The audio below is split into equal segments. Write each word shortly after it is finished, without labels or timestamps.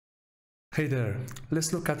Hey there,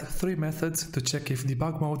 let's look at 3 methods to check if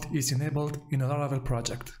debug mode is enabled in a Laravel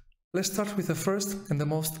project. Let's start with the first and the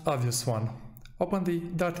most obvious one. Open the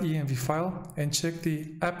 .env file and check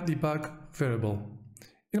the app-debug variable.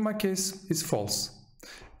 In my case, it's false.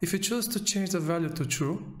 If you choose to change the value to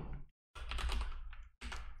true,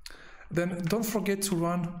 then don't forget to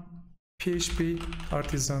run php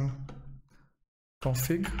artisan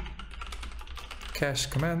config cache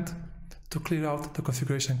command to clear out the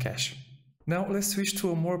configuration cache. Now let's switch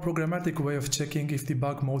to a more programmatic way of checking if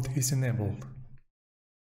debug mode is enabled.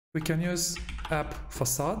 We can use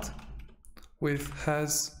AppFacade with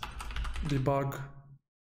has debug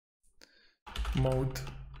mode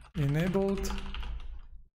enabled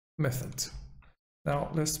method. Now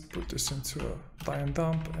let's put this into a die and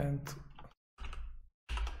dump and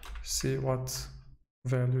see what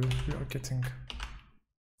value we are getting.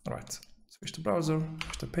 Alright, switch to browser,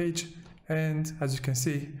 switch to page, and as you can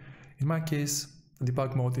see, in my case,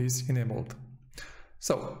 debug mode is enabled.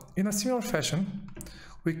 So, in a similar fashion,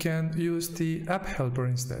 we can use the app helper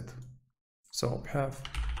instead. So, we have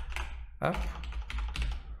app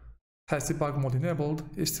has debug mode enabled,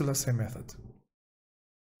 is still the same method.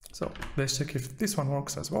 So, let's check if this one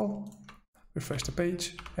works as well. Refresh the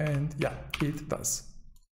page, and yeah, it does.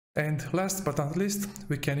 And last but not least,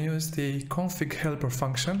 we can use the config helper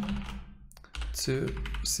function to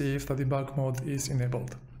see if the debug mode is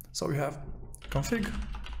enabled. So we have config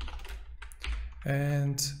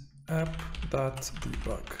and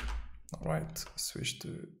app.debug. Alright, switch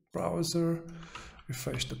to browser,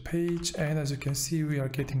 refresh the page, and as you can see, we are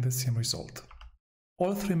getting the same result.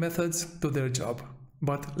 All 3 methods do their job,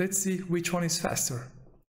 but let's see which one is faster.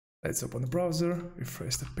 Let's open the browser,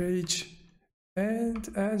 refresh the page, and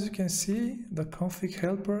as you can see, the config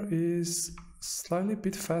helper is slightly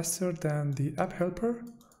bit faster than the app helper,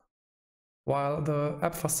 while the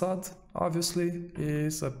AppFacade obviously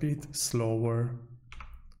is a bit slower.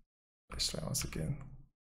 Let's try once again.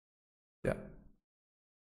 Yeah.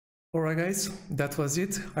 Alright guys, that was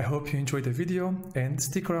it. I hope you enjoyed the video and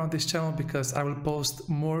stick around this channel because I will post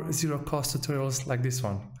more zero-cost tutorials like this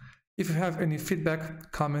one. If you have any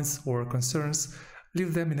feedback, comments or concerns,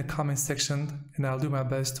 leave them in the comment section and I'll do my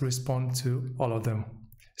best to respond to all of them.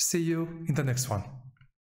 See you in the next one.